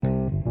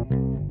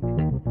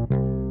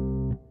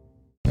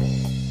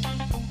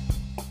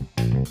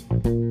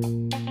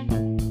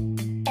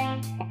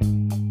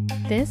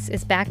This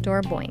is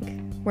Backdoor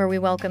Boink, where we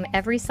welcome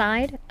every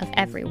side of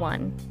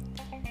everyone.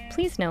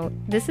 Please note,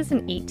 this is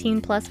an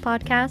 18-plus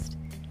podcast.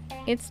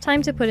 It's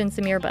time to put in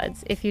some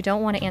earbuds if you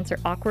don't want to answer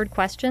awkward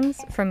questions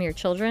from your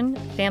children,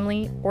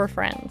 family, or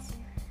friends.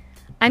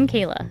 I'm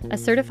Kayla, a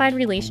certified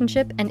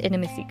relationship and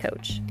intimacy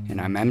coach.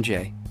 And I'm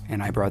MJ,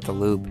 and I brought the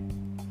lube.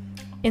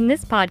 In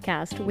this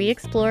podcast, we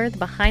explore the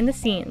behind the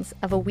scenes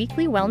of a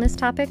weekly wellness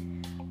topic.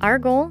 Our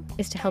goal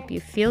is to help you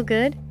feel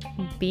good,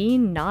 be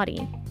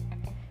naughty.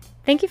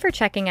 Thank you for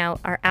checking out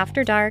our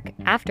After Dark,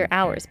 After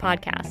Hours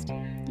podcast.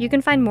 You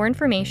can find more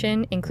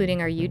information,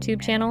 including our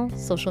YouTube channel,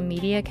 social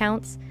media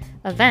accounts,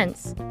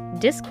 events,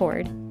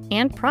 Discord,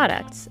 and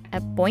products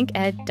at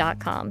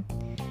boinked.com.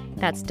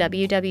 That's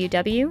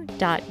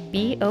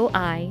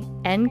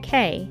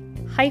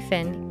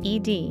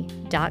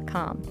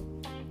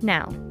www.boink-ed.com.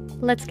 Now,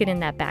 let's get in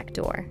that back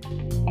door.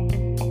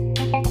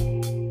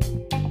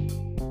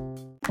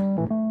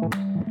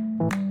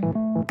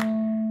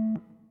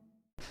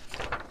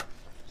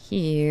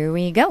 Here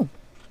we go.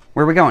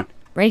 Where are we going?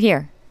 Right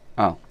here.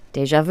 Oh.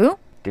 Deja vu?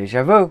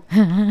 Deja vu.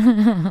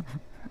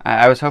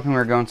 I was hoping we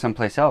were going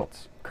someplace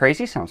else.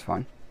 Crazy sounds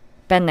fun.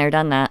 Been there,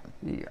 done that.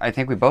 I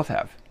think we both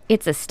have.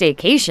 It's a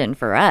staycation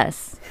for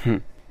us.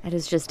 That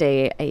is just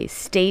a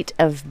state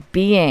of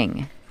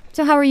being.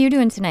 So how are you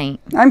doing tonight?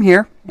 I'm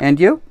here. And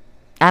you?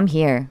 I'm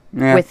here.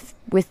 Yeah.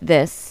 With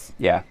this.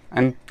 Yeah,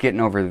 I'm getting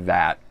over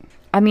that.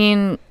 I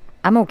mean,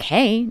 I'm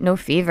okay. No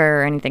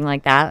fever or anything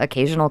like that.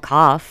 Occasional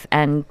cough.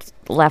 And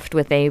left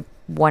with a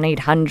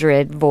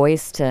 1-800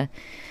 voice to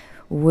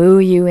woo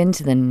you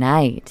into the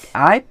night.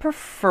 I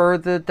prefer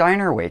the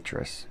diner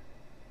waitress.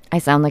 I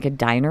sound like a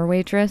diner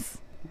waitress?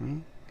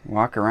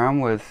 Walk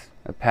around with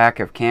a pack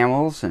of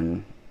Camels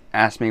and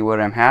ask me what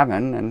I'm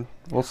having, and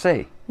we'll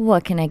see.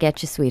 What can I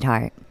get you,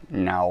 sweetheart?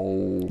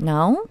 No.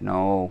 No?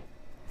 No.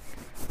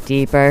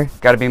 Deeper.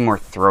 Gotta be more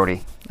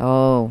throaty.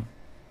 Oh.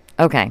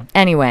 Okay.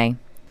 Anyway,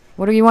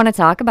 what do you want to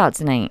talk about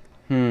tonight?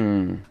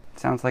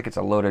 Sounds like it's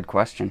a loaded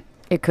question.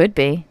 It could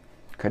be.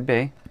 Could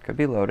be. Could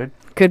be loaded.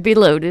 Could be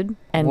loaded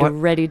and What?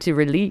 ready to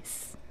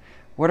release.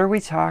 What are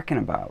we talking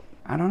about?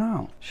 I don't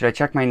know. Should I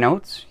check my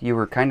notes? You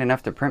were kind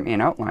enough to print me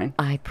an outline.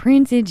 I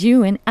printed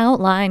you an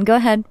outline. Go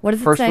ahead. What does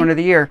it say? First one of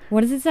the year.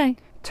 What does it say?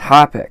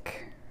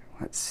 Topic.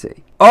 Let's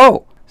see.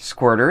 Oh!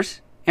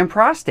 Squirters and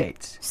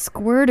prostates.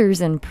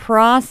 Squirters and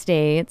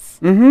prostates.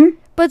 Mm-hmm.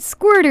 But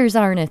squirters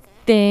aren't a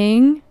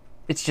thing.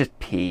 It's just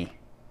pee.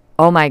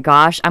 Oh my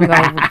gosh. I'm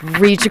going to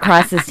reach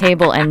across this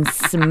table and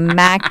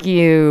smack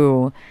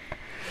you.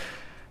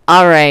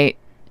 All right.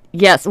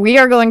 Yes, we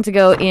are going to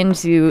go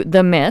into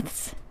the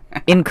myths,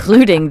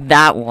 including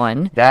that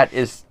one. That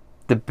is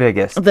the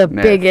biggest The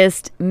myth.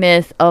 biggest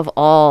myth of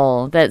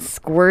all, that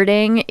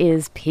squirting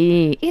is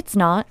pee. It's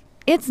not.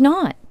 It's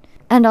not.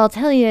 And I'll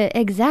tell you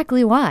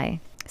exactly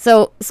why.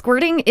 So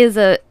squirting is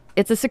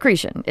it's a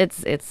secretion.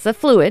 It's a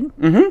fluid,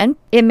 and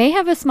it may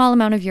have a small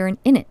amount of urine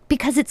in it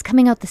because it's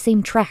coming out the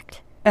same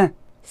tract.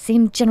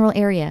 Same general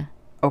area.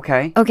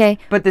 Okay. Okay.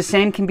 But the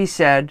same can be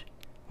said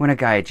when a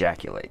guy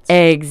ejaculates.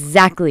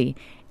 Exactly.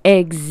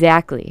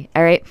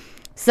 All right.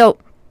 So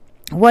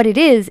what it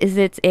is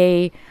it's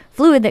a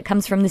fluid that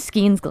comes from the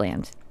Skene's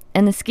gland.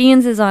 And the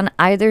Skene's is on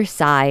either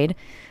side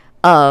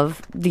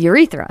of the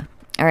urethra.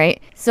 All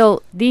right.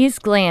 So these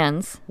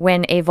glands,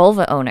 when a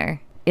vulva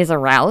owner is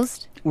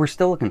aroused. We're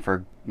still looking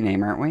for a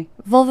name, aren't we?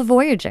 Vulva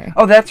voyager.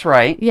 Oh, that's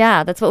right.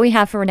 Yeah, that's what we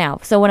have for now.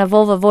 So when a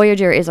vulva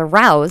voyager is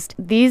aroused,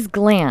 these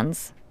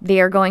glands, they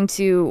are going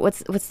to,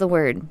 what's the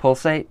word?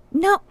 Pulsate?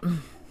 No.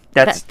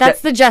 That's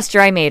the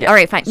gesture I made. All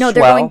right, fine. No,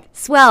 they're Swell? going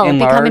swell, become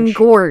Enlarge?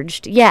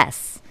 engorged.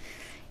 Yes.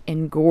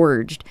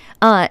 Engorged.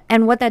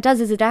 And what that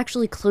does is it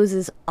actually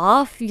closes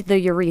off the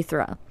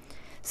urethra.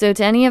 So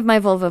to any of my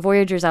vulva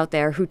voyagers out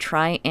there who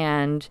try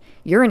and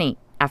urinate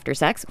after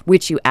sex,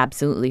 which you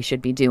absolutely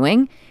should be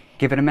doing,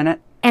 Give it a minute.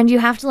 and you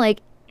have to and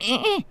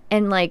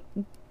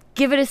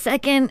give it a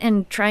second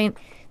and try and,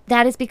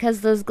 that is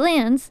because those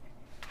glands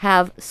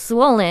have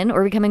swollen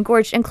or become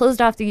engorged and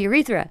closed off the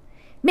urethra,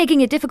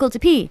 making it difficult to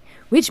pee,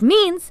 which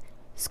means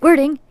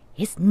squirting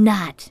is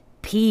not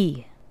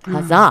pee.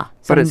 Huzzah.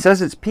 But it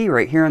says it's pee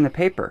right here on the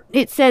paper.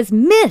 It says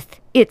myth,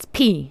 it's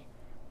pee.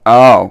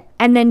 Oh.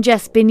 And then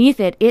just beneath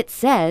it, it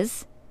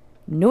says,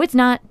 no, it's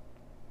not.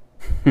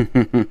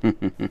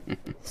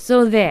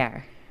 So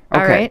there.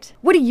 All Okay. right.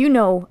 What do you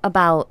know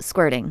about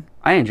squirting?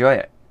 I enjoy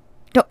it.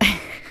 Don't-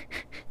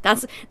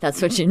 That's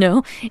what you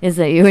know, is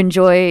that you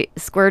enjoy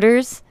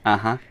squirters?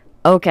 Uh-huh.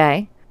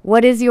 Okay.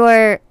 What is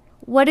your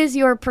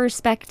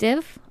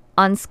perspective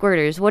on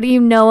squirters? What do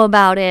you know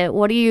about it?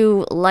 What do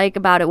you like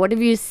about it? What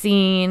have you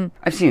seen?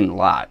 I've seen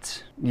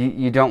lots.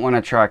 You don't want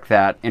to track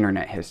that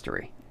internet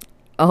history.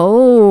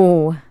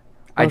 Oh.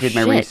 I did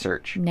my shit.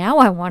 research. Now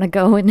I want to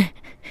go and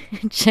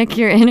check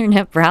your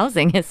internet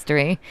browsing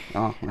history.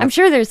 Oh, I'm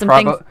sure there's some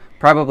things.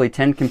 Probably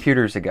 10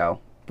 computers ago.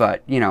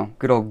 But,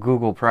 good old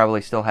Google probably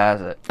still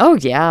has it. Oh,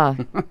 yeah.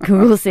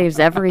 Google saves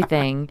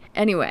everything.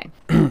 Anyway.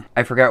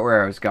 I forgot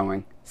where I was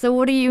going. So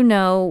what do you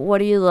know? What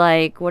do you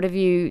like? What have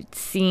you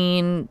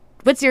seen?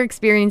 What's your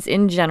experience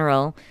in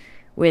general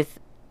with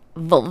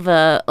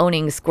vulva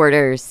owning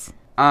squirters?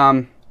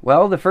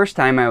 Well, the first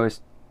time I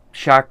was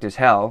shocked as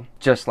hell,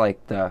 just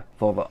like the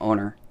vulva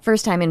owner.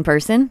 First time in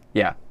person?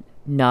 Yeah.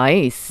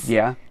 Nice.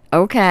 Yeah.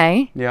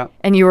 Okay. Yeah.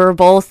 And you were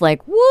both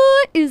like,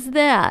 what is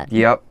that?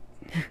 Yep.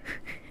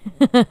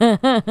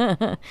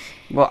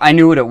 Well, I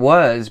knew what it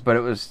was, but it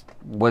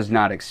was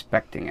not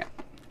expecting it.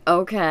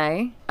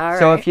 Okay. All right.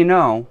 So if you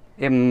know,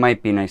 it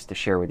might be nice to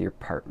share with your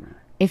partner.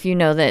 If you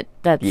know that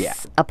that's Yeah,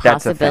 a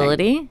that's a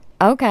possibility.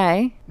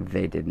 Okay.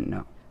 They didn't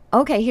know.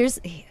 Okay,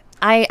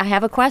 I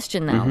have a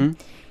question though. Mm-hmm.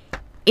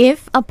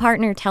 If a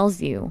partner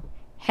tells you,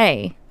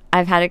 hey,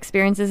 I've had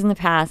experiences in the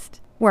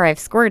past where I've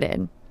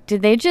squirted,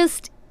 did they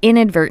just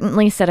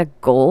inadvertently set a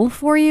goal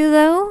for you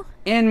though?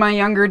 In my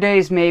younger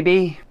days,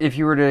 maybe. If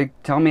you were to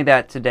tell me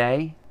that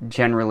today,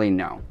 generally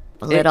no.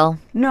 Little.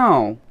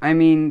 No. I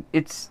mean,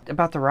 it's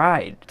about the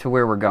ride to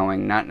where we're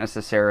going, not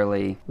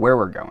necessarily where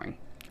we're going.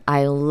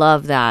 I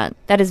love that.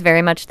 That is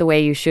very much the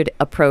way you should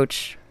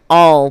approach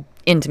all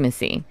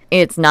intimacy.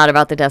 It's not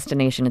about the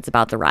destination, it's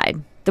about the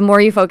ride. The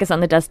more you focus on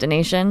the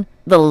destination,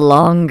 the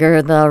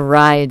longer the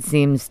ride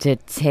seems to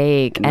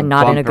take, and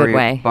not in a good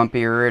way.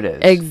 Bumpier it is.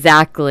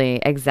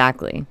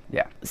 Exactly.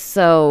 Yeah.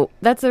 So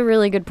that's a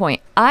really good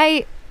point.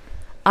 I'm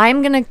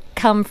going to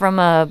come from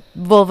a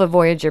vulva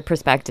voyager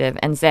perspective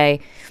and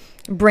say,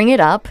 bring it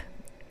up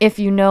if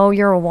you know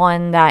you're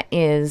one that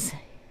is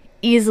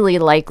easily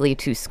likely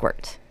to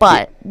squirt.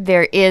 But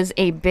there is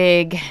a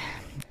big...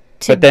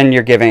 But then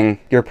you're giving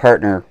your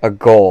partner a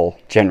goal,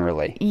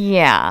 generally.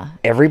 Yeah.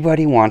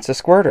 Everybody wants a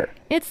squirter.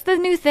 It's the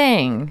new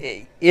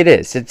thing. It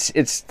is.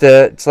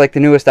 It's like the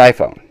newest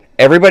iPhone.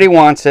 Everybody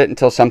wants it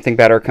until something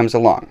better comes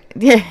along.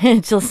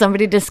 Until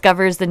somebody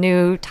discovers the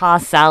new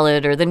tossed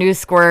salad or the new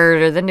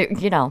squirt or the new,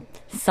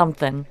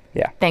 something.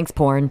 Yeah. Thanks,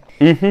 porn.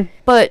 Mm-hmm.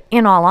 But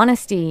in all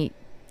honesty,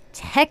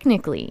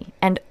 technically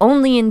and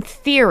only in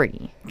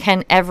theory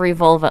can every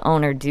vulva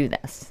owner do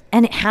this.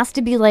 And it has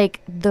to be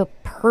like the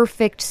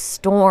perfect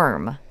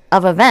storm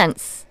of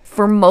events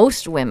for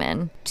most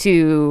women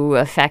to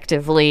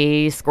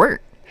effectively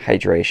squirt.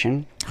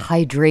 Hydration,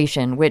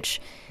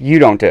 which... You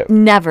don't do.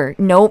 Never.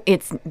 No,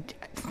 it's...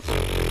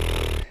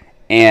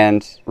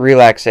 And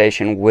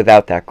relaxation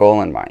without that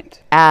goal in mind.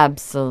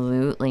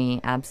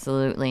 Absolutely.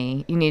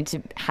 You need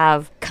to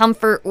have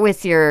comfort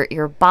with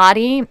your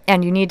body,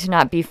 and you need to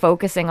not be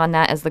focusing on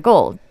that as the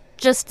goal.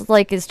 Just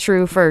like is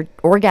true for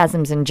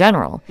orgasms in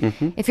general.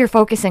 Mm-hmm. If you're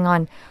focusing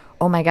on,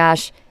 oh my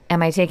gosh,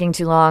 am I taking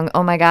too long?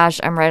 Oh my gosh,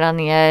 I'm right on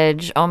the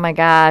edge. Oh my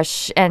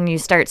gosh. And you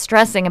start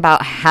stressing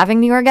about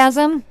having the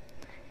orgasm,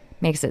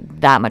 makes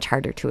it that much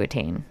harder to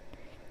attain.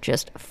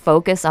 Just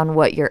focus on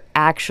what you're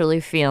actually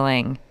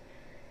feeling,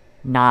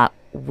 not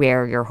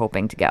where you're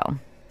hoping to go.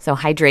 So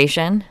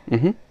hydration.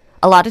 Mm-hmm.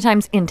 A lot of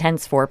times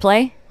intense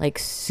foreplay, like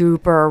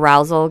super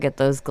arousal, get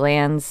those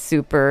glands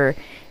super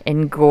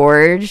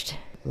engorged.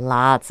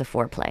 Lots of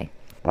foreplay.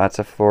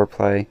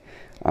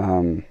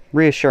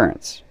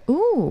 Reassurance.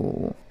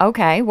 Ooh,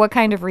 okay. What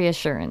kind of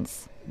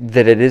reassurance?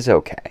 That it is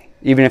okay.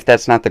 Even if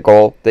that's not the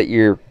goal that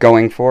you're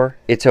going for,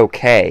 it's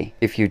okay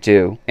if you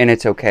do, and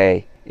it's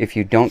okay if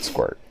you don't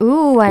squirt.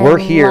 Ooh, We're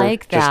here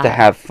like that. just to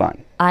have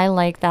fun. I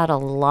like that a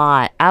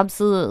lot.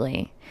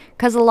 Absolutely.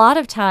 Because a lot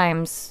of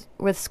times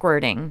with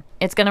squirting,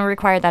 it's going to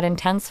require that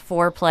intense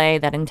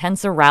foreplay, that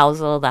intense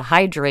arousal, the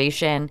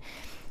hydration.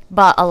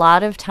 But a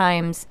lot of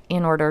times,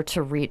 in order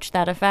to reach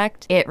that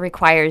effect, it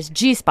requires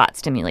G-spot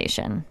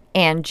stimulation.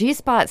 And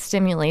G-spot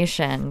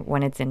stimulation,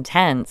 when it's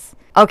intense...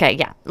 Okay,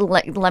 yeah.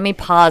 Let me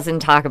pause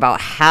and talk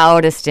about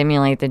how to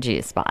stimulate the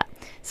G-spot.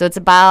 So it's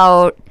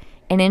about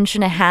 1.5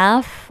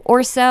 inches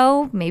or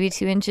so, maybe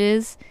 2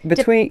 inches.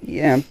 Between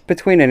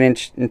an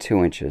inch and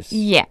 2 inches.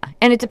 Yeah,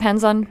 and it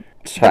depends on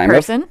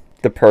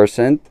the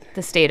person,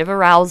 the state of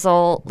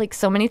arousal, like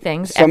so many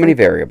things. Many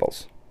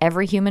variables.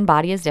 Every human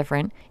body is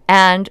different.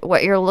 And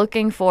what you're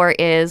looking for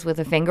is with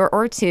a finger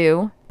or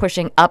two,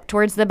 pushing up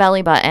towards the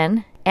belly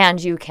button.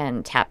 And you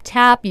can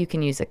tap, you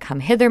can use a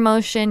come hither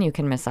motion, you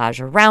can massage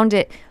around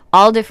it,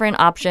 all different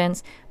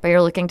options, but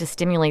you're looking to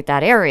stimulate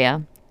that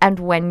area. And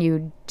when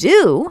you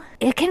do,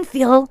 it can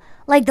feel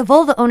like the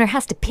vulva owner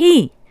has to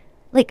pee.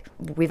 Like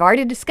we've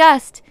already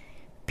discussed,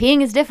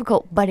 peeing is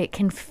difficult, but it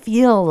can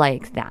feel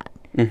like that.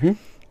 Mm-hmm.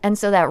 And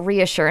so that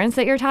reassurance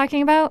that you're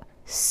talking about,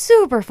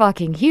 super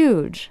fucking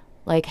huge.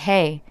 Like,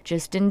 hey,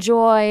 just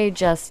enjoy,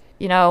 just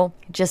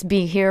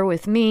be here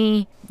with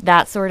me,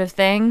 that sort of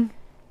thing.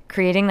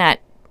 Creating that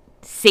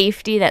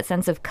safety, that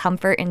sense of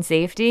comfort and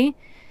safety,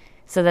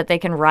 so that they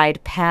can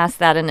ride past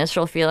that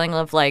initial feeling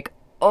of like,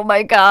 oh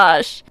my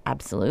gosh.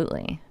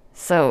 Absolutely.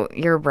 So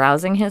your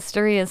browsing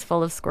history is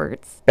full of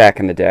squirts. Back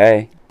in the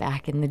day.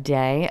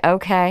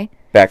 Okay.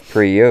 Back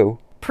pre-you.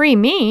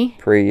 Pre-me?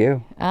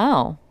 Pre-you.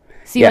 Oh.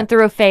 So you went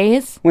through a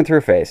phase? Went through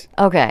a phase.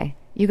 Okay.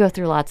 You go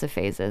through lots of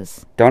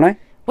phases. Don't I?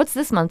 What's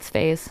this month's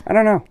phase? I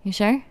don't know. You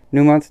sure?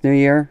 New month, new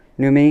year,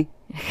 new me.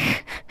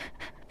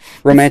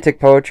 Romantic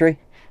poetry.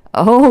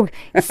 Oh,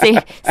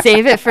 save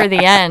it for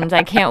the end.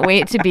 I can't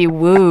wait to be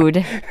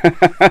wooed.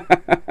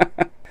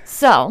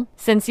 So,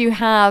 since you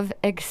have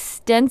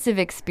extensive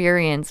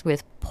experience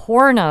with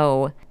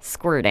porno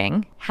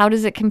squirting, how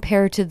does it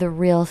compare to the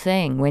real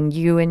thing when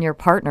you and your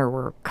partner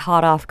were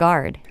caught off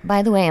guard?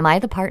 By the way, am I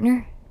the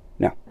partner?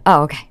 No.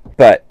 Oh, okay.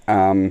 But,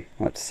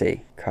 let's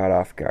see. Caught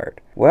off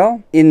guard.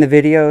 Well, in the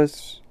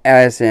videos,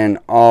 as in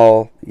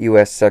all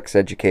U.S. sex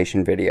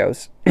education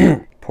videos,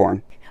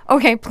 porn.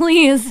 Okay,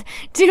 please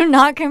do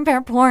not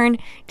compare porn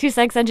to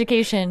sex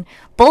education.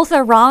 Both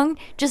are wrong,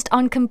 just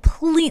on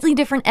completely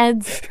different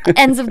ends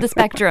of the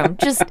spectrum.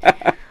 Just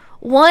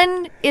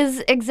one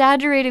is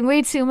exaggerating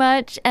way too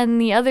much and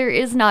the other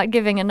is not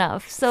giving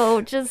enough.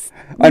 So just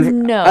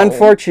no.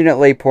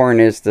 Unfortunately,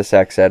 porn is the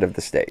sex ed of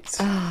the States.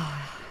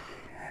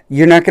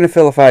 You're not going to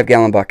fill a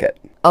 5-gallon bucket.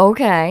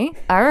 Okay,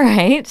 all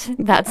right.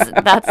 That's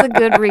a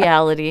good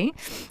reality.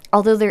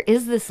 Although there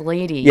is this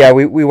lady. Yeah,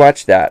 we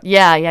watched that.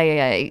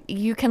 Yeah.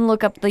 You can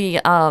look up the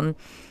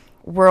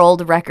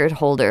world record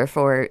holder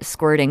for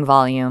squirting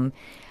volume.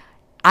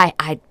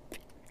 I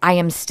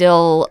am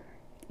still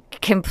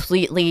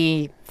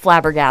completely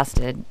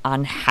flabbergasted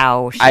on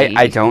how she...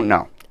 I don't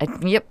know.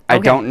 Yep. Okay. I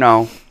don't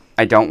know.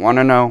 I don't want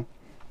to know.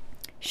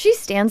 She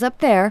stands up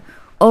there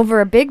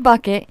over a big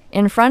bucket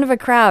in front of a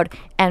crowd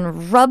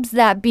and rubs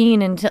that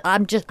bean until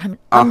I'm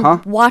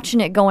watching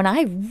it going,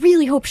 I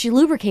really hope she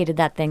lubricated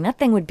that thing. That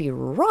thing would be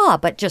raw,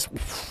 but just...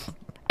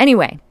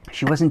 Anyway.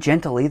 She wasn't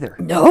gentle either.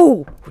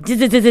 No.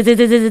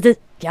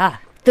 Yeah.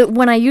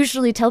 When I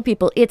usually tell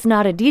people it's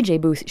not a DJ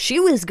booth, she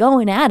was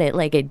going at it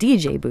like a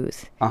DJ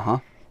booth.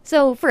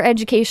 So for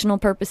educational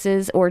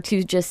purposes or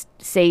to just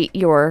sate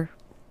your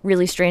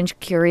really strange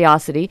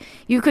curiosity,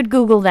 you could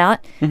Google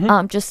that.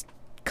 Just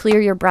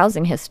clear your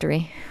browsing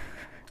history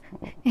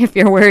if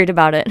you're worried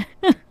about it.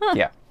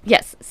 Yeah.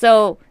 Yes.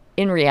 So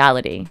in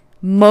reality,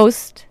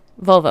 most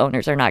vulva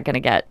owners are not going to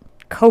get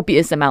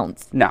copious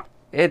amounts. No.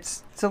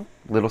 It's a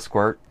little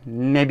squirt,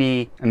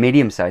 maybe a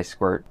medium-sized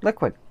squirt.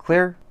 Liquid.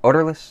 Clear,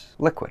 odorless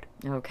liquid.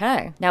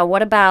 Okay. Now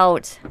what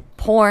about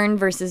porn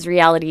versus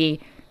reality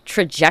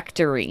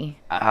trajectory?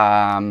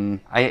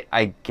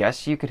 I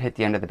guess you could hit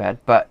the end of the bed,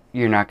 but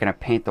you're not going to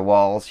paint the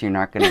walls. You're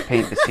not going to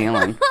paint the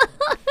ceiling.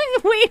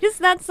 Wait, is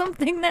that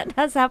something that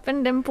has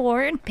happened in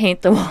porn?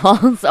 Paint the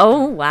walls.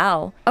 Oh,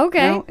 wow.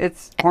 Okay. No,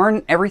 it's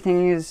porn.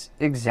 Everything is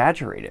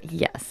exaggerated.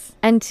 Yes.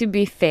 And to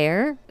be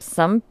fair,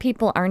 some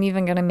people aren't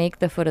even going to make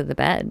the foot of the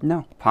bed.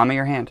 No. Palm of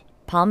your hand.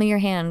 Palm of your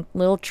hand,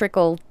 little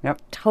trickle.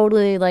 Yep.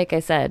 Totally, like I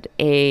said,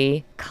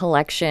 a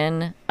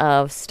collection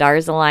of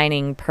stars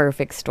aligning,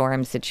 perfect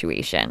storm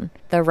situation.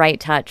 The right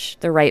touch,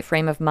 the right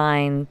frame of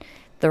mind,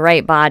 the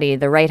right body,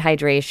 the right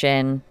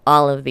hydration,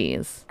 all of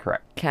these.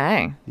 Correct.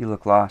 Okay. You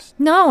look lost.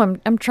 No,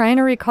 I'm trying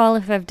to recall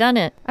if I've done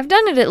it. I've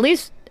done it at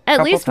least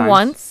times.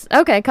 once.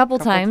 Okay, a couple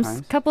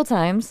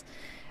times.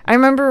 I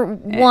remember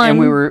one. And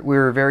we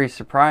were very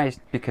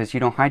surprised because you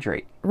don't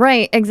hydrate.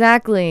 Right,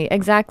 exactly.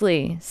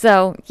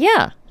 So,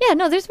 yeah,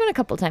 no, there's been a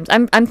couple times.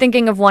 I'm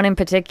thinking of one in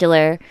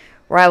particular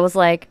where I was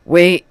like,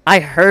 wait, I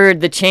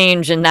heard the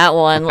change in that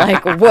one.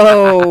 Like,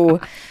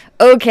 whoa,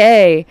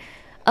 okay.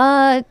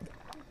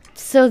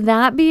 So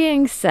that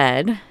being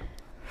said,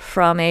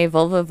 from a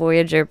Vulva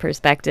Voyager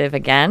perspective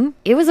again,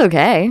 it was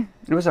okay.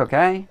 It was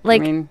okay.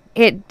 Like, I mean,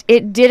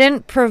 it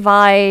didn't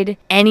provide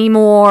any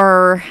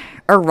more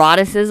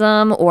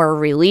eroticism or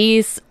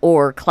release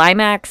or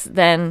climax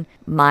than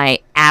my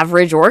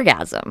average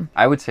orgasm.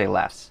 I would say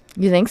less.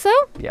 You think so?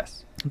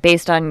 Yes.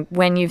 Based on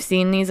when you've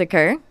seen these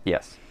occur?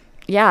 Yes.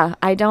 Yeah,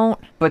 I don't...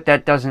 But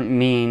that doesn't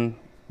mean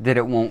that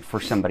it won't for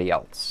somebody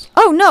else.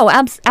 Oh, no,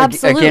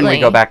 absolutely. Again, we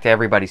go back to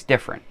everybody's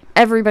different.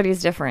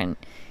 Everybody's different.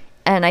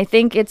 And I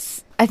think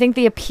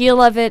the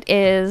appeal of it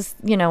is,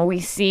 we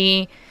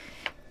see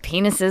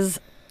penises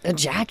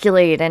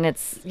ejaculate and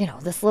it's,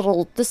 this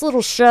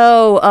little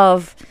show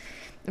of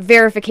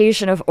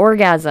verification of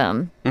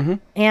orgasm. Mm-hmm.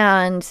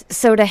 And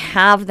so to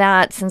have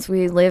that, since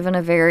we live in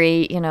a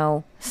very,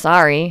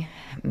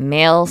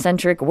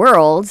 male-centric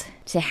world,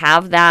 to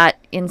have that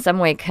in some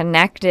way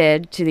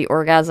connected to the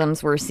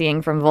orgasms we're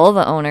seeing from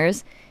vulva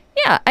owners,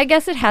 yeah, I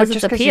guess it has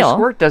its appeal. But just because you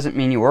squirt doesn't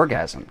mean you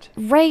orgasmed.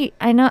 Right,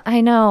 I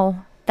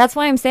know. That's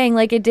why I'm saying,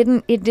 like, it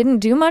didn't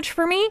do much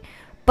for me,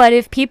 but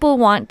if people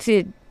want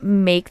to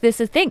make this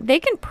a thing, they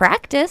can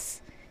practice.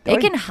 They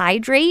can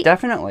hydrate.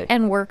 Definitely.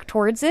 And work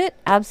towards it.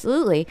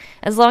 Absolutely.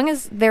 As long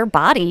as their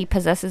body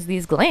possesses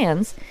these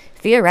glands,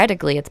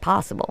 theoretically, it's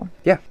possible.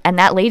 Yeah. And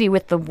that lady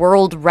with the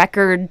world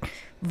record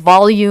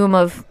volume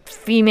of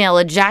female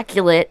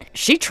ejaculate,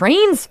 she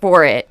trains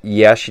for it.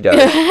 Yeah, she does.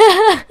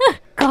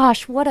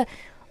 Gosh, what a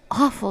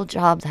awful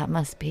job that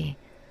must be.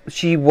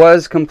 She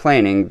was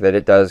complaining that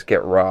it does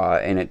get raw,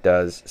 and it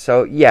does.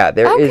 So, yeah,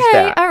 there is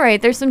that. All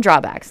right. There's some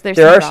drawbacks.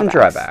 There are some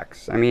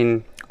drawbacks. I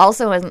mean...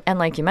 Also, and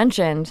like you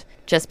mentioned,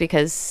 just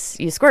because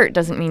you squirt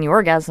doesn't mean you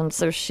orgasm,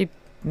 so she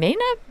may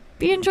not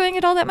be enjoying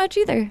it all that much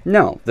either.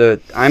 No,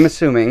 I'm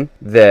assuming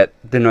that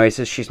the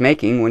noises she's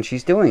making when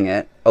she's doing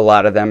it, a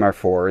lot of them are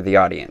for the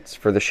audience,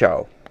 for the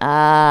show.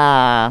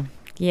 Yeah,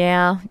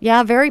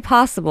 very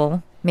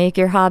possible. Make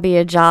your hobby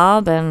a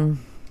job and...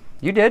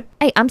 You did.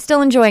 Hey, I'm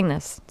still enjoying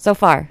this so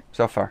far.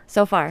 so far.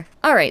 So far.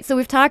 All right, so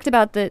we've talked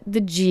about the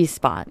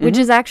G-spot, which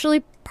is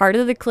actually part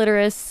of the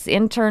clitoris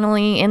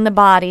internally in the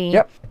body.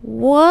 Yep.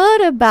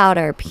 What about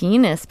our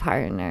penis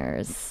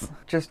partners?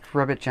 Just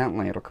rub it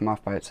gently. It'll come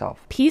off by itself.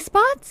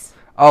 P-spots?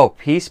 Oh,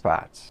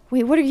 P-spots.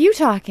 Wait, what are you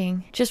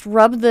talking? Just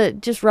rub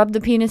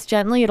the penis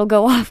gently, it'll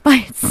go off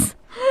by itself.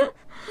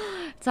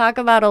 Talk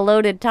about a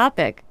loaded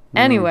topic.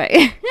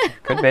 Anyway.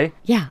 Could be.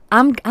 Yeah,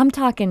 I'm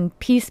talking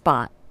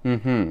P-spot.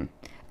 Mm-hmm.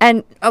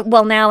 And,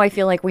 well, now I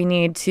feel like we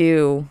need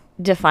to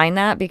define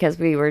that because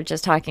we were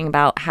just talking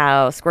about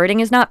how squirting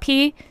is not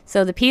pee.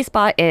 So the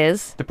P-spot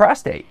is... The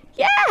prostate.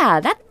 Yeah,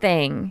 that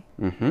thing.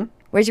 Mm-hmm.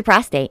 Where's your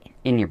prostate?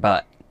 In your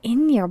butt.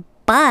 In your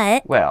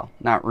butt? Well,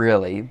 not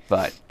really,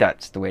 but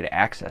that's the way to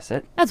access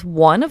it. That's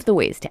one of the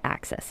ways to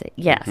access it,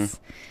 yes.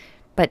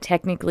 But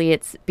technically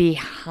it's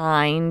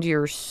behind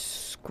your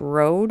scrotum,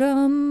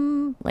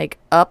 like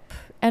up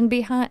and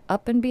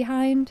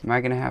behind. Am I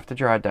going to have to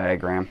draw a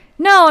diagram?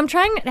 No, I'm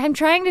trying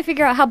to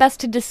figure out how best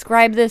to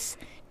describe this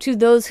to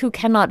those who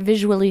cannot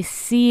visually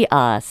see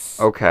us.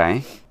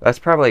 Okay. That's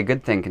probably a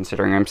good thing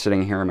considering I'm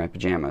sitting here in my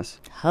pajamas.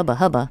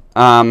 Hubba.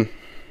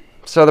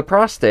 So the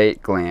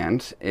prostate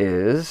gland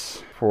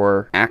is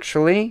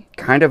actually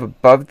kind of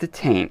above the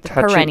taint.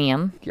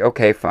 Perineum.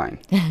 Okay, fine.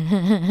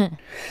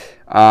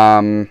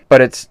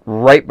 But it's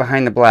right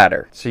behind the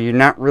bladder. So you're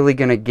not really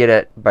going to get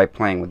it by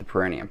playing with the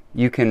perineum.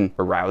 You can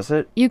arouse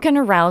it. You can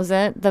arouse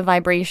it, the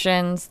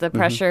vibrations, the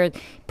pressure,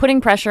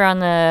 putting pressure on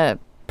the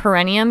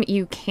perineum.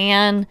 You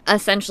can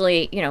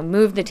essentially,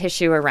 move the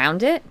tissue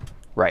around it.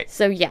 Right.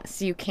 So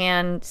yes, you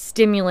can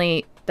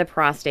stimulate the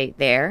prostate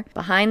there,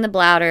 behind the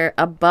bladder,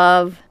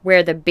 above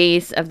where the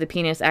base of the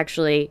penis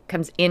actually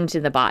comes into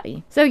the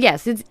body. So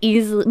yes, it's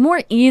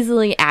more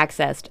easily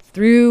accessed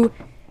through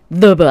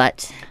the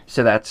butt.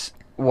 So that's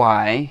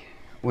why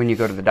when you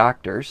go to the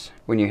doctors,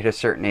 when you hit a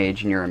certain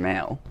age and you're a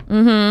male,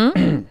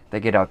 they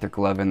get out their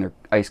glove and their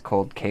ice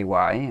cold KY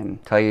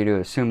and tell you to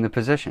assume the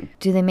position.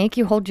 Do they make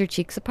you hold your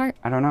cheeks apart?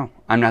 I don't know.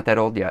 I'm not that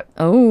old yet.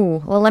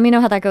 Oh, well, let me know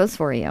how that goes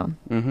for you.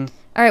 Mm-hmm.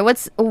 All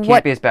right,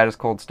 Can't be as bad as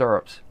cold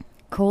stirrups.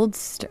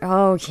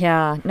 Oh,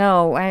 yeah.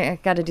 No, I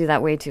got to do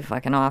that way too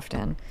fucking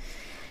often.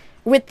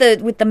 With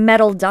the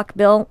metal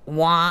duckbill,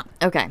 wah.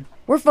 Okay.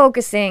 We're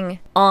focusing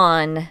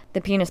on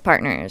the penis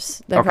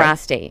partners, the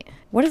prostate.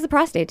 What does the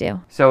prostate do?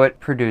 So it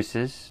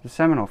produces the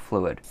seminal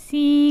fluid.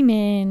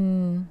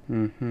 Semen.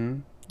 Mm-hmm.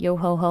 Yo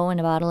ho ho and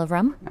a bottle of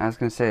rum? I was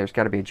going to say, there's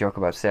got to be a joke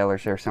about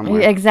sailors there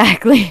somewhere.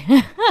 Exactly.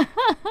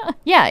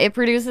 Yeah, it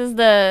produces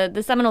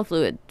the seminal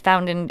fluid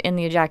found in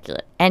the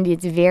ejaculate. And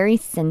it's very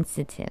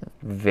sensitive.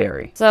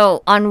 Very.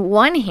 So on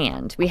one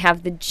hand, we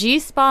have the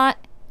G-spot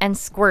and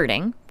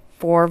squirting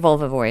for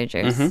vulva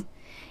voyagers.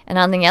 And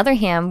on the other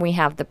hand, we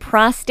have the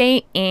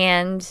prostate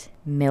and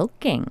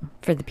milking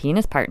for the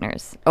penis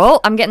partners. Oh,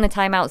 I'm getting the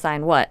timeout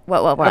sign. What?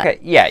 Okay,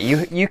 yeah,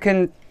 you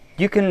can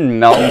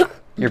milk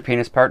your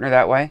penis partner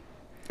that way.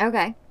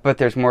 Okay. But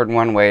there's more than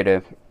one way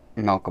to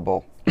milk a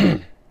bull.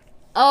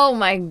 Oh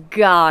my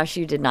gosh,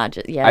 you did not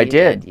just... Yeah, I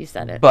did. You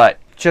said it. But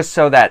just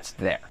so that's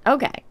there.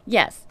 Okay,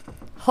 yes.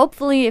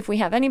 Hopefully, if we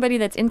have anybody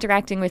that's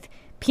interacting with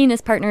penis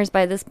partners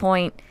by this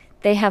point,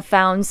 they have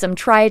found some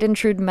tried and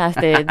true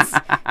methods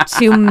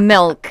to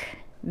milk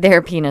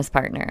their penis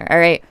partner, all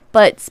right?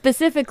 But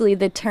specifically,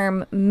 the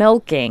term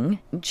milking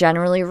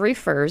generally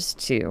refers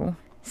to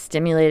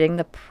stimulating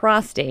the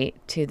prostate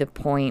to the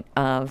point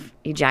of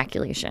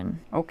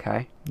ejaculation.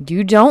 Okay.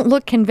 You don't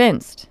look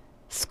convinced.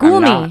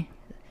 School me.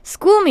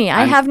 School me.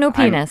 I have no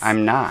penis.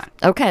 I'm not.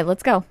 Okay,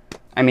 let's go.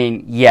 I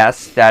mean,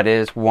 yes, that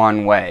is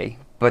one way,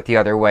 but the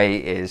other way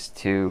is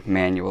to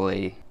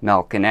manually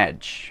milk an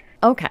edge.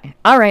 Okay.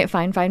 All right,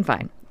 fine.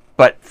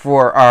 But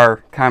for our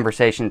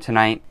conversation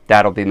tonight,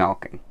 that'll be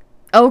milking.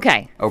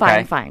 Okay.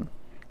 Fine.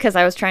 Because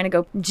I was trying to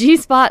go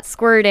G-spot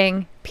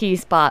squirting,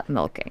 P-spot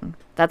milking.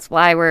 That's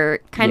why we're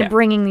kind of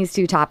bringing these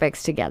two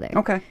topics together.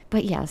 Okay.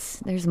 But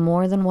yes, there's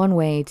more than one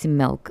way to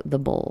milk the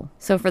bull.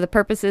 So for the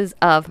purposes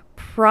of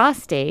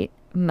prostate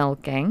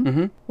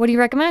milking, what do you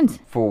recommend?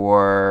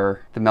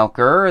 For the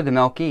milker or the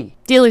milkee?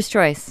 Dealer's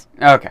choice.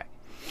 Okay.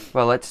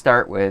 Well, let's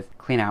start with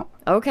clean out.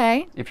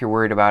 Okay. If you're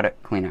worried about it,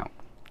 clean out.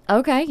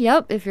 Okay,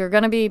 yep. If you're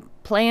going to be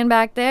playing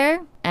back there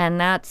and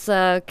that's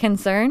a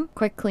concern,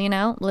 quick clean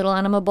out, little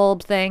enema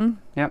bulb thing.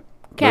 Yep.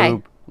 Okay.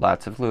 Lube,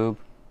 lots of lube.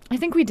 I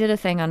think we did a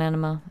thing on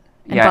enema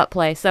and butt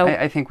play, so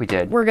I think we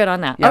did. We're good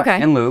on that. Yeah,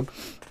 okay. And lube,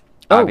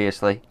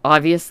 obviously.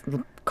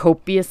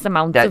 Copious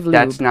amounts of lube.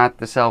 That's not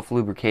the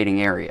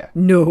self-lubricating area.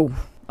 No.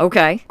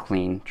 Okay.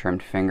 Clean,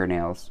 trimmed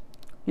fingernails.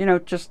 You know,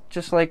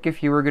 just like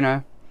if you were going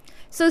to...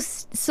 So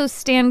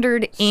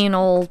standard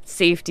anal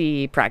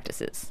safety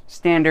practices.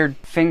 Standard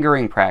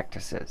fingering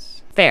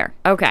practices. Fair.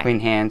 Okay. Clean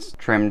hands,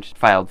 trimmed,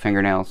 filed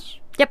fingernails.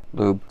 Yep.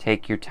 Lube.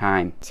 Take your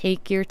time.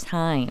 Take your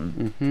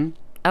time. Mm-hmm.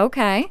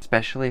 Okay.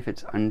 Especially if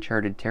it's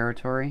uncharted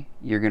territory,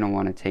 you're going to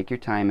want to take your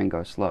time and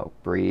go slow.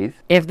 Breathe.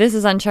 If this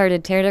is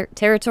uncharted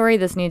territory,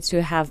 this needs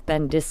to have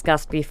been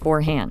discussed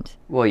beforehand.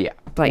 Well, yeah.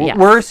 But yeah.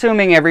 We're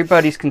assuming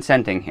everybody's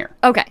consenting here.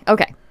 Okay.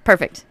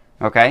 Perfect.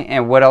 Okay,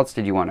 and what else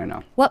did you want to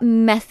know? What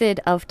method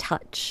of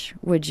touch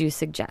would you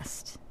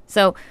suggest?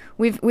 So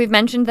we've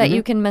mentioned that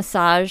you can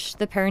massage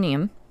the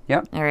perineum.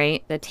 Yep. All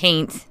right, the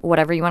taint,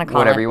 whatever you want to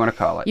call it. Whatever you want to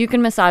call it. You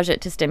can massage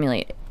it to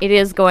stimulate. It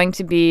is going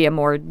to be a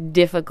more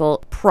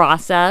difficult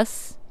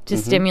process to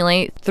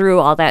stimulate through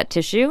all that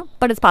tissue,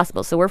 but it's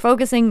possible. So we're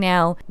focusing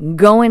now,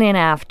 going in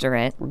after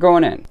it. We're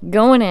going in.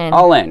 Going in.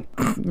 All in.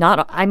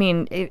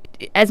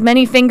 As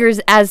many fingers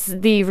as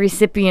the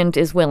recipient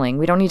is willing.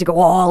 We don't need to go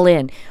all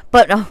in.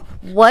 But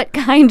what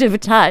kind of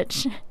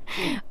touch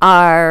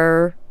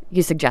are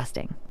you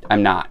suggesting?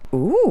 I'm not.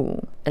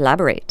 Ooh,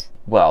 elaborate.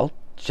 Well,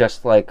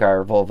 just like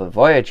our vulva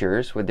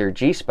voyagers with their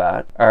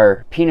G-spot,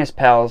 our penis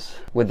pals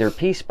with their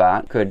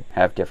P-spot could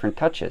have different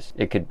touches.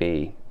 It could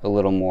be a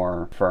little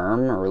more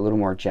firm or a little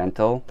more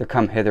gentle. The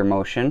come hither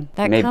motion.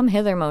 Come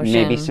hither motion.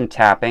 Maybe some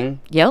tapping.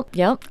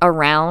 Yep.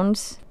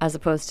 Around as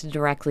opposed to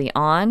directly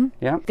on.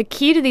 Yep. The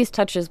key to these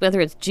touches,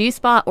 whether it's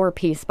G-spot or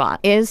P-spot,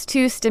 is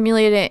to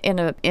stimulate it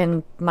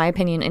in my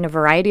opinion, in a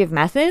variety of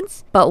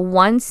methods. But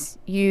once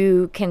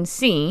you can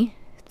see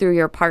through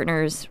your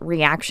partner's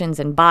reactions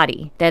and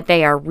body that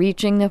they are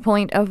reaching the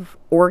point of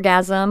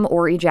orgasm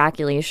or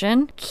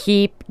ejaculation,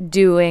 keep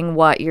doing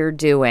what you're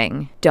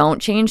doing. Don't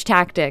change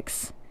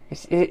tactics.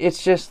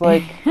 It's just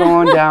like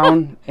going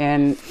down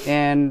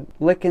and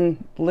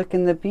licking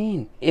the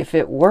bean. If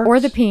it works, Or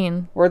the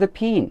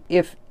peen.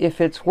 If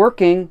it's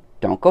working,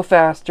 don't go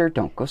faster.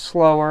 Don't go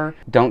slower.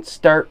 Don't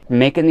start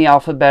making the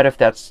alphabet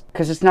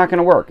because it's not going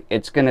to work.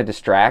 It's going to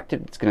distract.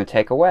 It's going to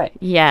take away.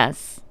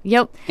 Yes.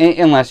 Yep.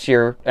 Unless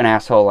you're an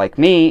asshole like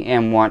me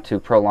and want to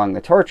prolong the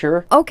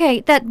torture.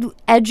 Okay, that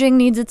edging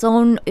needs its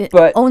own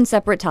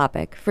separate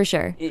topic, for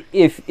sure.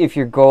 If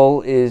your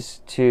goal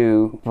is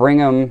to bring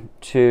them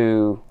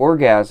to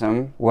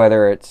orgasm,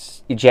 whether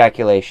it's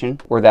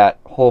ejaculation or that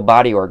whole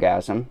body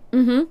orgasm,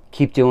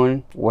 keep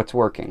doing what's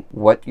working,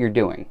 what you're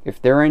doing. If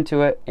they're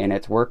into it and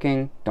it's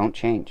working, don't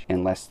change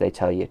unless they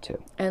tell you to.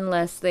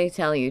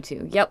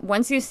 Yep,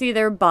 once you see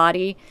their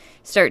body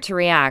start to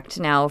react.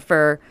 Now,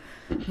 for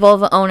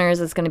vulva owners,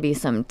 it's going to be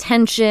some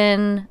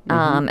tension,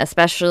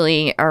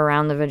 especially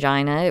around the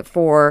vagina.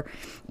 For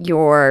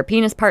your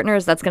penis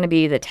partners, that's going to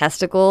be the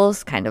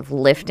testicles kind of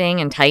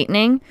lifting and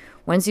tightening.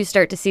 Once you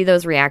start to see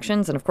those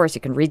reactions, and of course you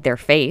can read their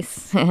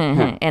face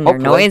and their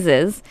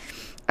noises,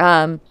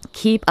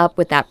 keep up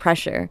with that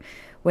pressure.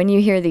 When you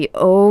hear the,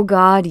 oh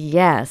God,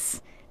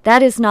 yes,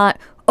 that is not,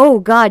 oh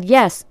God,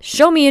 yes,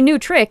 show me a new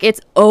trick.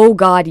 It's, oh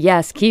God,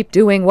 yes, keep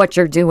doing what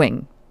you're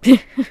doing.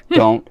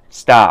 Don't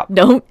stop.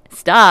 Don't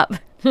stop.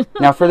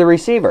 Now for the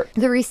receiver.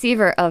 The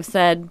receiver of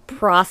said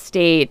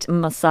prostate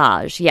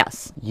massage,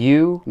 yes.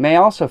 You may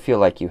also feel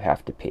like you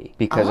have to pee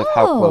because of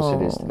how close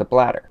it is to the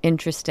bladder.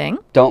 Interesting.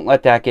 Don't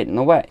let that get in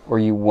the way, or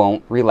you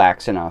won't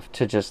relax enough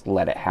to just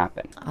let it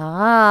happen.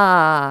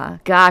 Ah,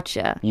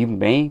 gotcha. You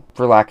may,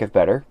 for lack of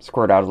better,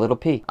 squirt out a little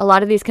pee. A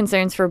lot of these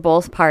concerns for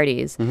both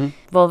parties,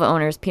 vulva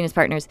owners, penis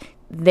partners,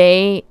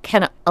 they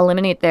can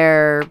eliminate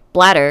their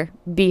bladder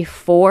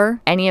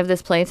before any of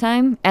this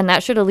playtime, and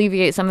that should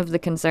alleviate some of the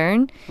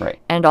concern. Right.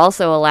 And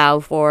also allow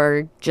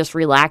for just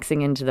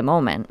relaxing into the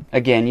moment.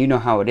 Again, you know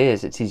how it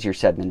is. It's easier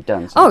said than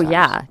done sometimes. Oh,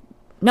 yeah.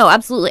 No,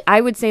 absolutely. I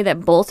would say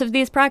that both of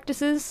these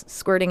practices,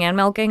 squirting and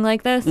milking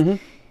like this,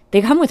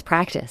 they come with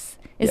practice.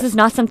 This is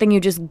not something you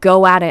just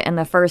go at it and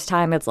the first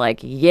time it's like,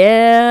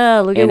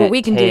 yeah, look at what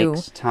we can do. It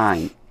takes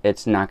time.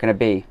 It's not going to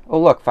be, oh,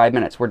 look, 5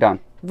 minutes, we're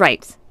done.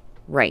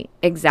 Right,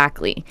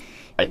 exactly.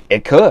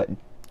 It could.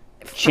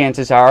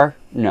 Chances are,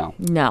 no.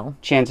 No.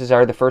 Chances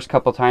are the first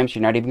couple times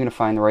you're not even going to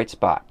find the right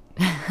spot.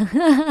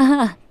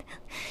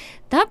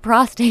 That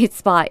prostate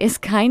spot is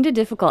kind of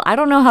difficult. I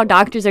don't know how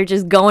doctors are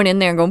just going in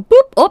there and going,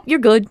 boop, oh, you're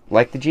good.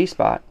 Like the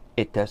G-spot,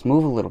 it does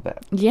move a little bit.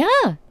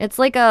 Yeah, it's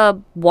like a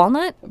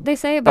walnut, they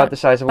say. About the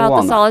size of a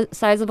walnut. About the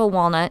size of a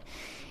walnut.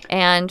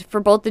 And for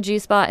both the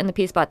G-spot and the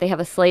P-spot, they have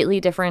a slightly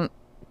different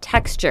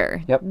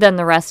texture than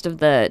the rest of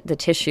the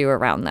tissue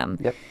around them.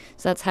 Yep.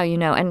 So that's how you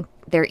know. And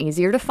they're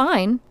easier to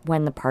find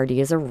when the party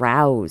is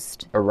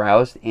aroused.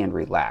 Aroused and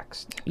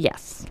relaxed.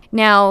 Yes.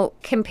 Now,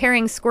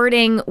 comparing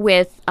squirting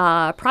with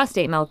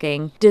prostate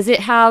milking, does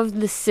it have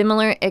the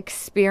similar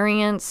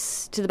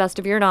experience, to the best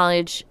of your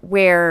knowledge,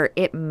 where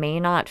it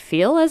may not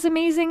feel as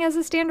amazing as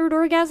a standard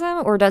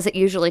orgasm? Or does it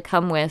usually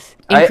come with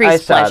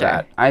increased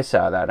pleasure? I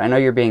saw that. I know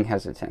you're being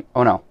hesitant.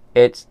 Oh, no.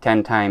 It's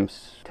 10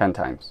 times. 10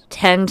 times.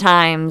 10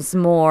 times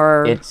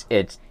more.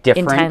 It's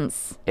different.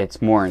 Intense.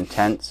 It's more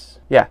intense.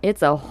 Yeah.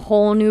 It's a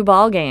whole new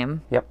ball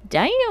game. Yep.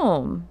 Damn.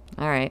 All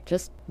right.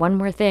 Just one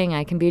more thing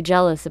I can be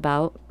jealous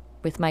about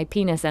with my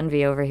penis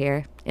envy over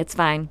here. It's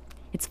fine.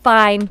 It's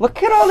fine.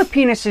 Look at all the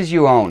penises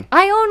you own.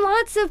 I own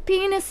lots of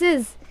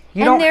penises.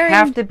 You don't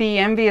have to be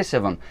envious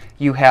of them.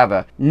 You have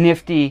a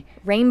nifty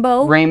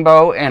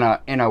rainbow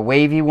and a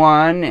wavy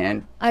one,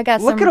 and I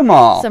got look at them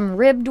all. Some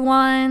ribbed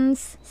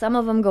ones. Some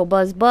of them go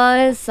buzz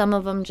buzz. Some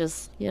of them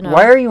just, you know.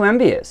 Why are you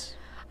envious?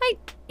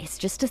 It's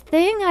just a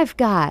thing I've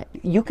got.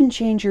 You can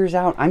change yours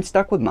out. I'm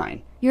stuck with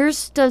mine.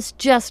 Yours does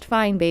just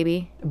fine,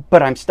 baby.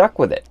 But I'm stuck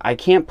with it. I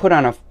can't put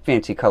on a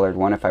fancy colored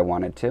one if I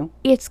wanted to.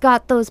 It's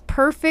got those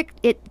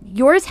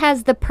yours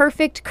has the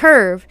perfect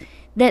curve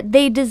that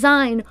they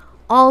design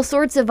all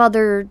sorts of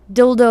other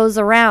dildos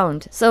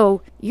around.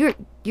 So you're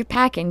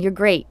packing. You're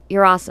great.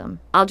 You're awesome.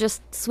 I'll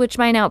just switch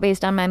mine out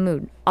based on my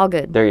mood. All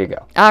good. There you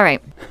go. All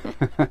right.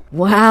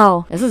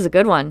 Wow. This is a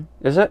good one.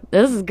 Is it?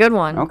 This is a good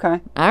one.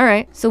 Okay. All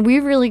right. So we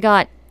really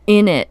got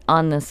in it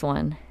on this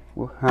one.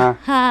 Huh.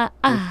 Ha,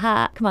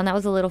 aha. Come on, that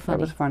was a little funny.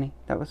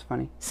 That was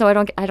funny. So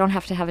I don't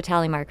have to have a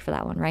tally mark for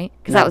that one, right?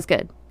 Because that was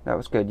good. That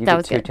was good. You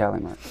get 2 tally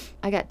marks.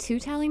 I got 2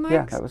 tally marks?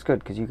 Yeah, that was good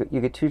because you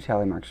get 2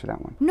 tally marks for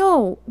that one.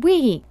 No,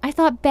 wait. I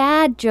thought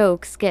bad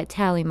jokes get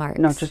tally marks.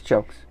 No, just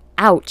jokes.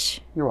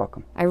 Ouch. You're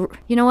welcome.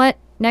 You know what?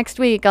 Next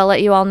week I'll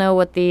let you all know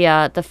what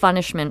the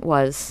punishment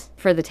was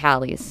for the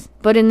tallies.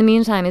 But in the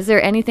meantime, is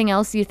there anything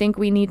else you think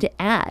we need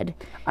to add?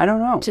 I don't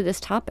know. To this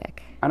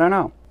topic? I don't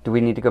know. Do we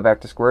need to go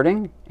back to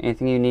squirting?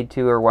 Anything you need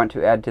to or want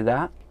to add to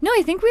that? No,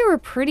 I think we were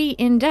pretty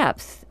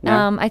in-depth.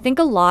 Yeah. I think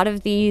a lot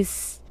of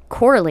these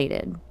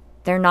correlated.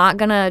 They're not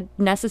going to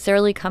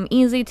necessarily come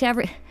easy to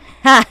every...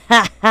 Ha,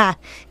 ha, ha.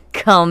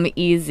 Come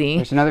easy.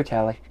 There's another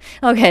tally.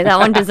 Okay, that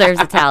one deserves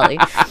a tally.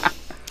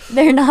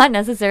 They're not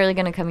necessarily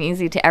going to come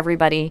easy to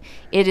everybody.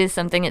 It is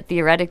something that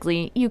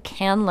theoretically you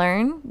can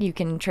learn. You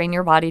can train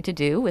your body to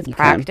do with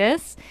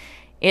practice.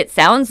 It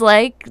sounds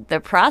like the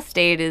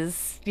prostate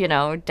is,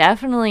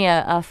 definitely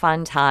a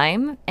fun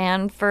time.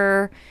 And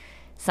for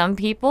some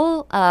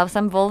people,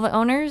 some vulva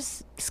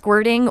owners,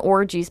 squirting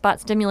or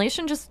G-spot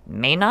stimulation just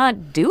may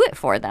not do it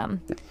for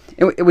them.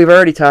 We've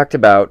already talked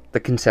about the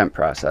consent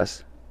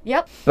process.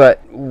 Yep.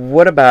 But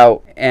what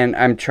about, and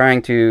I'm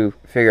trying to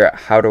figure out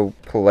how to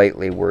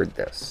politely word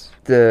this,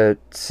 the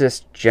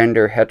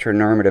cisgender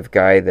heteronormative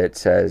guy that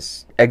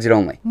says exit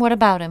only. What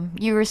about him?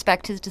 You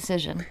respect his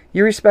decision.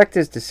 You respect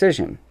his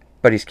decision.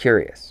 But he's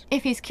curious.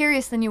 If he's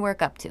curious, then you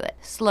work up to it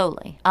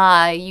slowly.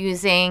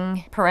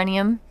 Using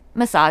perineum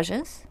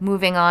massages,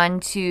 moving on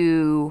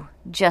to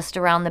just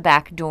around the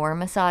back door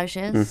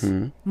massages,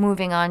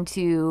 moving on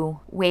to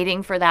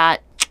waiting for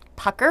that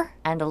pucker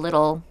and a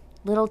little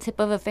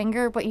tip of a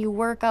finger, but you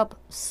work up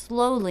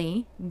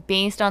slowly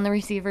based on the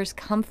receiver's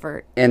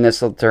comfort. And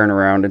this will turn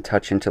around and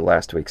touch into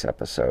last week's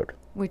episode.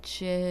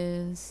 Which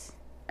is?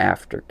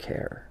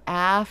 Aftercare.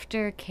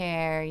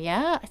 Aftercare,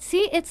 yeah.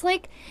 See,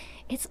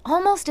 it's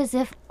almost as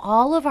if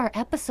all of our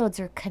episodes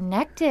are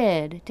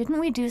connected. Didn't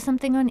we do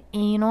something on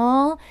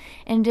anal?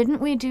 And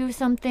didn't we do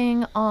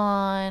something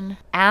on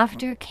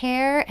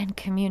aftercare and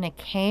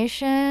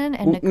communication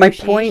and negotiation? My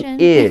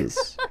point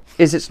is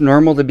it's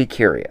normal to be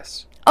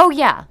curious. Oh,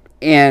 yeah.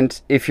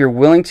 And if you're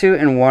willing to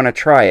and want to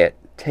try it,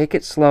 take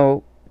it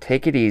slow,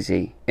 take it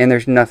easy, and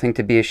there's nothing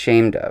to be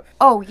ashamed of.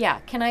 Oh, yeah.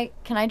 Can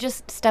I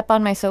just step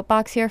on my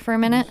soapbox here for a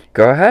minute?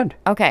 Go ahead.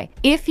 Okay.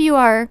 If you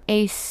are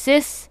a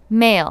cis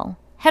male,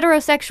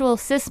 heterosexual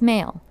cis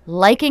male,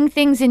 liking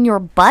things in your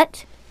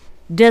butt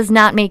does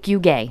not make you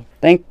gay.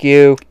 Thank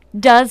you.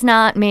 Does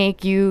not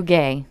make you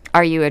gay.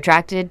 Are you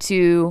attracted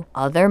to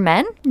other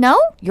men? No,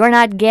 you're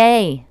not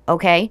gay,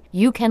 okay?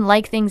 You can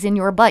like things in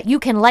your butt. You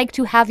can like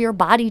to have your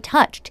body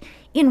touched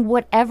in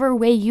whatever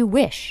way you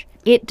wish.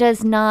 It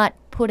does not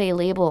put a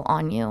label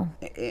on you.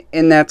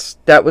 And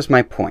that was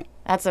my point.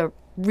 That's a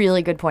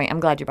really good point. I'm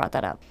glad you brought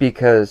that up.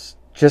 Because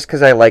just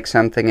because I like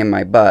something in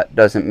my butt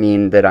doesn't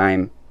mean that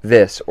I'm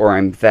this or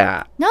I'm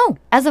that. No.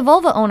 As a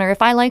vulva owner,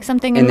 if I like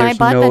something in my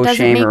butt, that doesn't make... And there's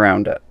no shame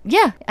around it.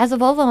 Yeah. As a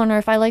vulva owner,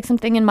 if I like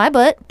something in my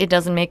butt, it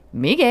doesn't make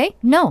me gay.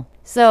 No.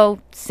 So,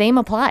 same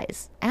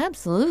applies.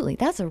 Absolutely.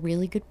 That's a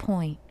really good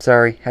point.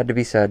 Sorry, had to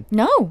be said.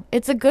 No,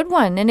 it's a good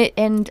one.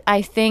 And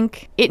I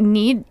think it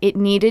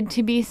needed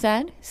to be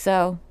said.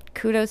 So,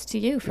 kudos to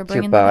you for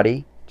bringing that up. It's your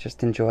body.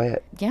 Just enjoy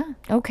it. Yeah.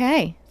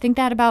 Okay. I think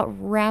that about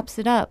wraps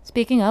it up.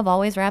 Speaking of,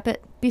 always wrap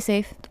it. Be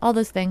safe. All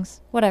those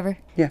things. Whatever.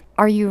 Yeah.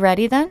 Are you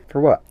ready then? For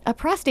what? A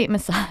prostate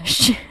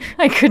massage.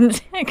 I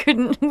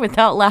couldn't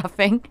without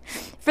laughing.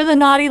 For the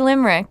naughty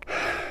limerick.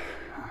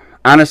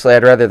 Honestly,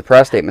 I'd rather the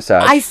prostate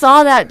massage. I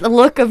saw that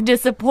look of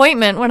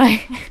disappointment when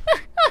I...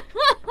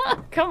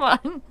 Come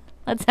on.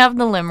 Let's have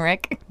the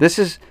limerick. This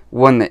is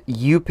one that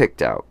you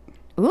picked out.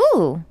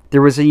 Ooh.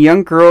 There was a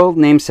young girl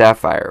named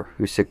Sapphire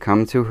who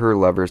succumbed to her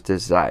lover's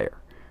desire.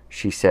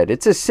 She said,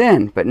 "It's a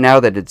sin, but now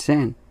that it's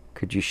in,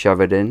 could you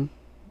shove it in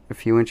a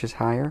few inches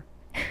higher?"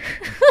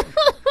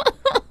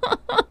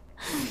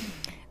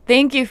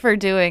 Thank you for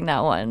doing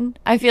that one.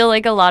 I feel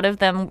like a lot of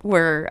them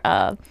were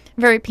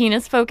very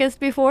penis-focused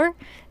before,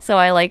 so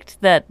I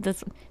liked that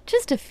this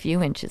just a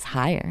few inches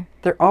higher.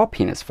 They're all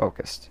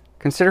penis-focused.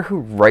 Consider who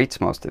writes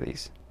most of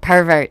these.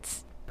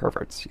 Perverts.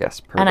 Perverts,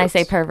 yes, perverts. And I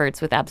say perverts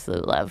with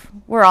absolute love.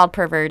 We're all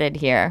perverted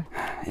here.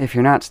 If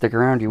you're not, stick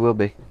around, you will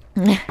be.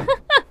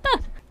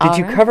 Did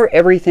you cover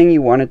everything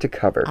you wanted to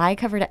cover? I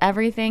covered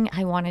everything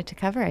I wanted to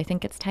cover. I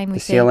think it's time we The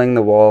ceiling,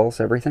 the walls,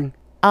 everything?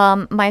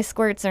 My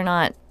squirts are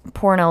not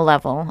porno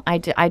level. I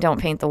don't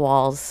paint the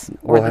walls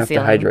or we'll the have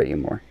ceiling. to hydrate you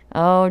more.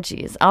 Oh,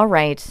 geez. All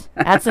right.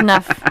 That's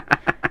enough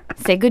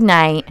say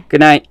goodnight. Good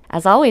night.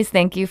 As always,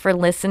 thank you for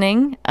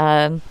listening,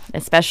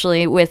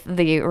 especially with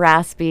the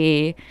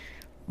raspy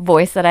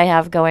voice that I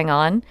have going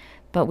on.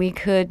 But we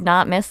could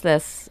not miss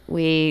this.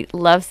 We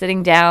love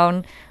sitting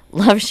down,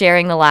 love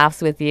sharing the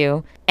laughs with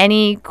you.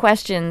 Any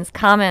questions,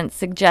 comments,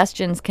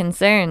 suggestions,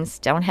 concerns,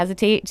 don't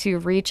hesitate to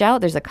reach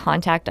out. There's a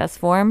contact us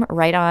form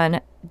right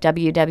on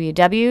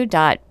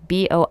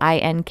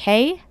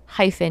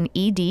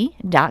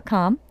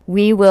www.boink-ed.com.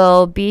 We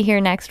will be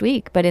here next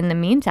week, but in the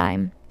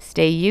meantime,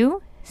 stay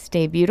you,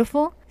 stay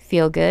beautiful,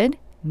 feel good,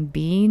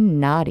 be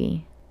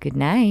naughty. Good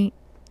night.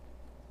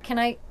 Can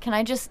I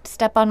just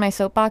step on my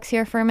soapbox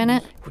here for a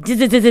minute?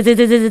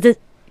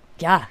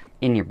 Yeah.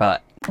 In your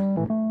butt.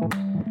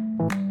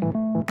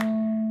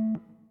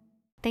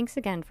 Thanks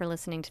again for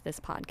listening to this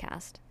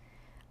podcast.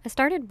 I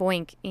started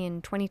Boink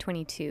in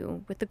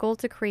 2022 with the goal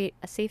to create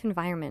a safe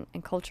environment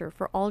and culture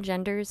for all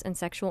genders and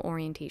sexual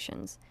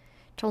orientations,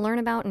 to learn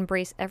about and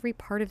embrace every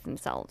part of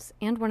themselves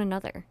and one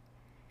another.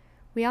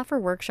 We offer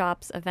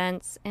workshops,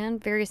 events,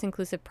 and various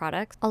inclusive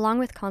products, along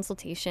with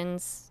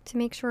consultations to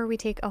make sure we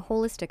take a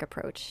holistic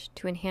approach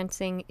to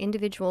enhancing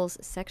individuals'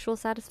 sexual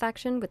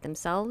satisfaction with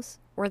themselves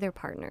or their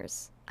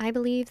partners. I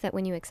believe that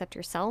when you accept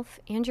yourself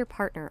and your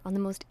partner on the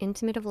most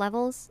intimate of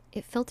levels,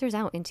 it filters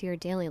out into your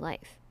daily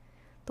life.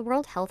 The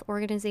World Health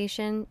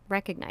Organization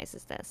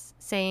recognizes this,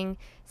 saying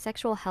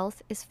sexual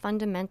health is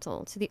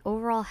fundamental to the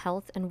overall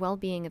health and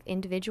well-being of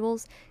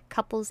individuals,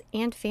 couples,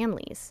 and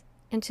families,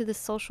 and to the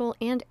social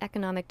and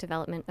economic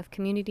development of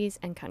communities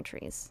and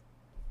countries.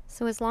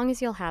 So as long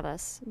as you'll have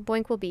us,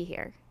 Boink will be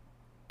here.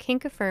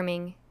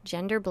 Kink-affirming,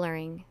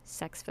 gender-blurring,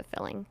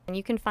 sex-fulfilling. And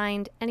you can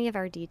find any of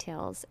our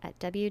details at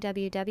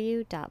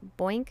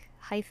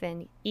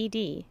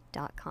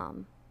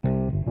www.boink-ed.com.